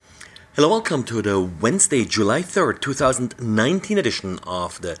Hello, welcome to the Wednesday, July 3rd, 2019 edition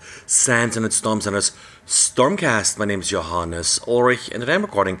of the SANS and Storm Center's StormCast. My name is Johannes Ulrich and today I'm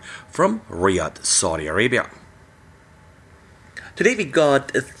recording from Riyadh, Saudi Arabia. Today we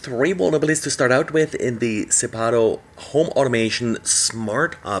got three vulnerabilities to start out with in the Zipato Home Automation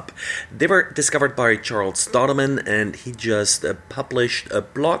Smart Hub. They were discovered by Charles Donovan and he just published a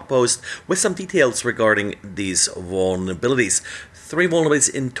blog post with some details regarding these vulnerabilities. Three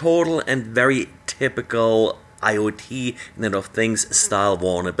vulnerabilities in total and very typical IoT Internet of Things style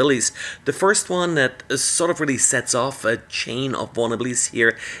vulnerabilities. The first one that sort of really sets off a chain of vulnerabilities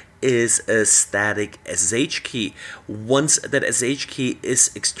here is a static SSH key. Once that SSH key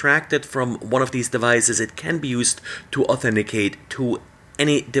is extracted from one of these devices, it can be used to authenticate to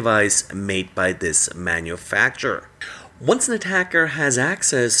any device made by this manufacturer. Once an attacker has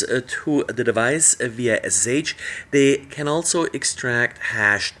access to the device via SSH, they can also extract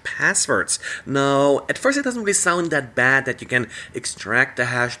hashed passwords. Now, at first it doesn't really sound that bad that you can extract the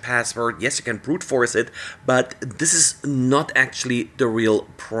hashed password. Yes, you can brute force it, but this is not actually the real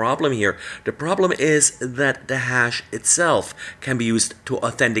problem here. The problem is that the hash itself can be used to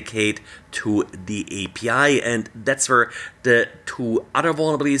authenticate to the API, and that's where the two other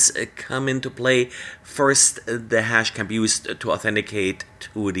vulnerabilities come into play. First, the hash can be used to authenticate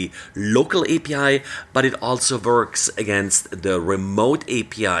to the local API, but it also works against the remote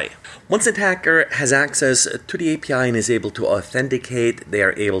API. Once an attacker has access to the API and is able to authenticate, they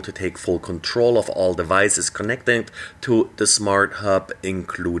are able to take full control of all devices connected to the Smart Hub,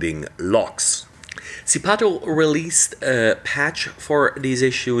 including locks. Zipato released a patch for these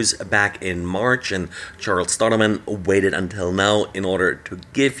issues back in March, and Charles Donovan waited until now in order to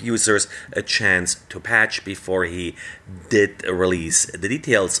give users a chance to patch before he did release the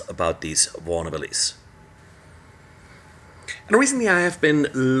details about these vulnerabilities. And recently I have been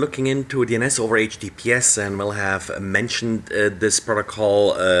looking into DNS over HTTPS and will have mentioned this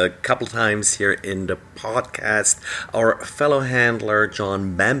protocol a couple times here in the podcast. Our fellow handler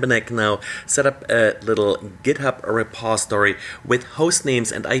John Bambanek now set up a little GitHub repository with host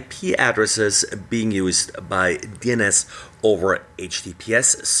names and IP addresses being used by DNS over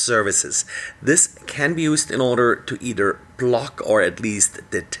HTTPS services. This can be used in order to either block or at least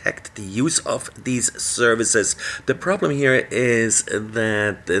detect the use of these services. The problem here is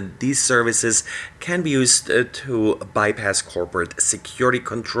that these services can be used to bypass corporate security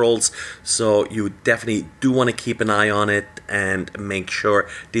controls, so you definitely do want to keep an eye on it and make sure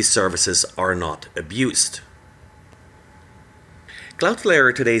these services are not abused.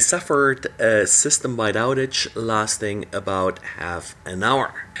 Cloudflare today suffered a system-wide outage lasting about half an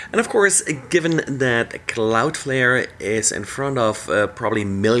hour. And of course, given that Cloudflare is in front of probably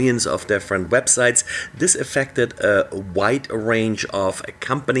millions of different websites, this affected a wide range of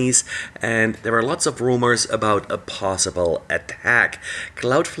companies, and there were lots of rumors about a possible attack.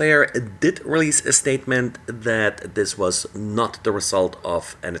 Cloudflare did release a statement that this was not the result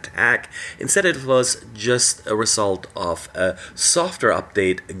of an attack. Instead, it was just a result of a software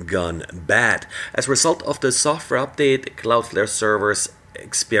update gone bad. As a result of the software update, Cloudflare servers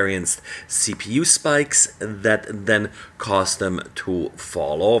experienced CPU spikes that then caused them to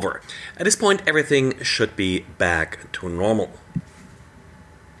fall over. At this point, everything should be back to normal.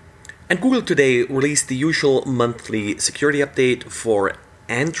 And Google today released the usual monthly security update for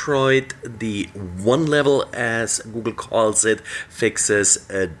Android. The one level, as Google calls it, fixes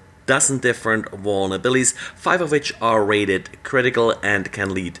a dozen different vulnerabilities, 5 of which are rated critical and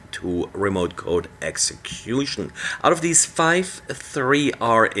can lead to remote code execution. Out of these 5, 3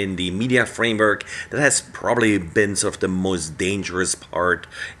 are in the media framework. That has probably been sort of the most dangerous part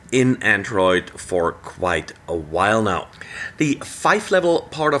in Android for quite a while now. The 5-level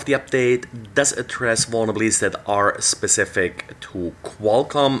part of the update does address vulnerabilities that are specific to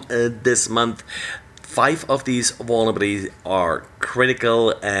Qualcomm this month. 5 of these vulnerabilities are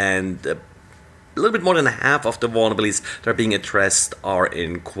critical, and a little bit more than half of the vulnerabilities that are being addressed are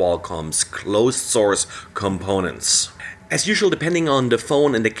in Qualcomm's closed source components. As usual, depending on the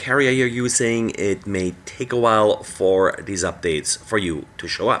phone and the carrier you're using, it may take a while for these updates for you to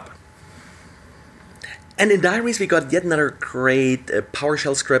show up. And in Diaries, we got yet another great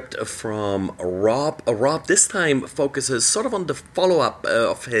PowerShell script from Rob. Rob this time focuses sort of on the follow-up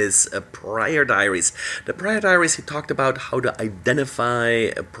of his prior diaries. The prior diaries, he talked about how to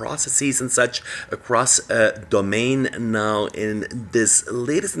identify processes and such across a domain. Now, in this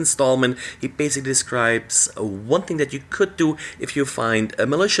latest installment, he basically describes one thing that you could do if you find a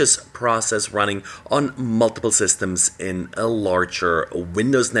malicious process running on multiple systems in a larger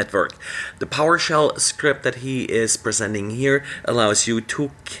Windows network. The PowerShell script script that he is presenting here allows you to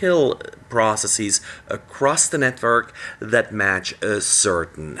kill processes across the network that match a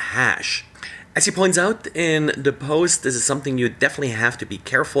certain hash. As he points out in the post, this is something you definitely have to be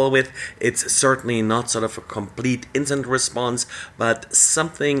careful with. It's certainly not sort of a complete incident response, but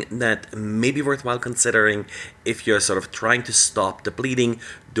something that may be worthwhile considering if you're sort of trying to stop the bleeding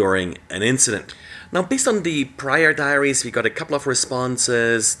during an incident. Now, based on the prior diaries, we got a couple of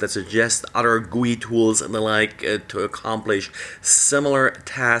responses that suggest other GUI tools and the like to accomplish similar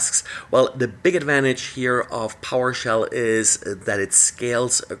tasks. Well, the big advantage here of PowerShell is that it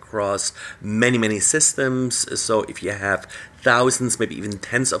scales across many systems. So if you have thousands, maybe even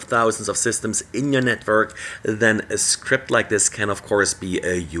tens of thousands of systems in your network, then a script like this can, of course, be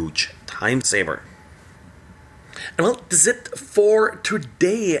a huge time saver. And well, that's it for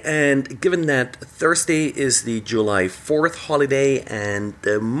today. And given that Thursday is the July 4th holiday and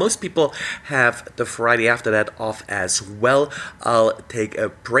most people have the Friday after that off as well, I'll take a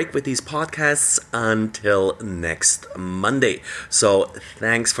break with these podcasts until next Monday. So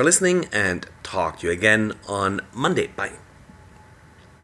thanks for listening and talk to you again on Monday. Bye.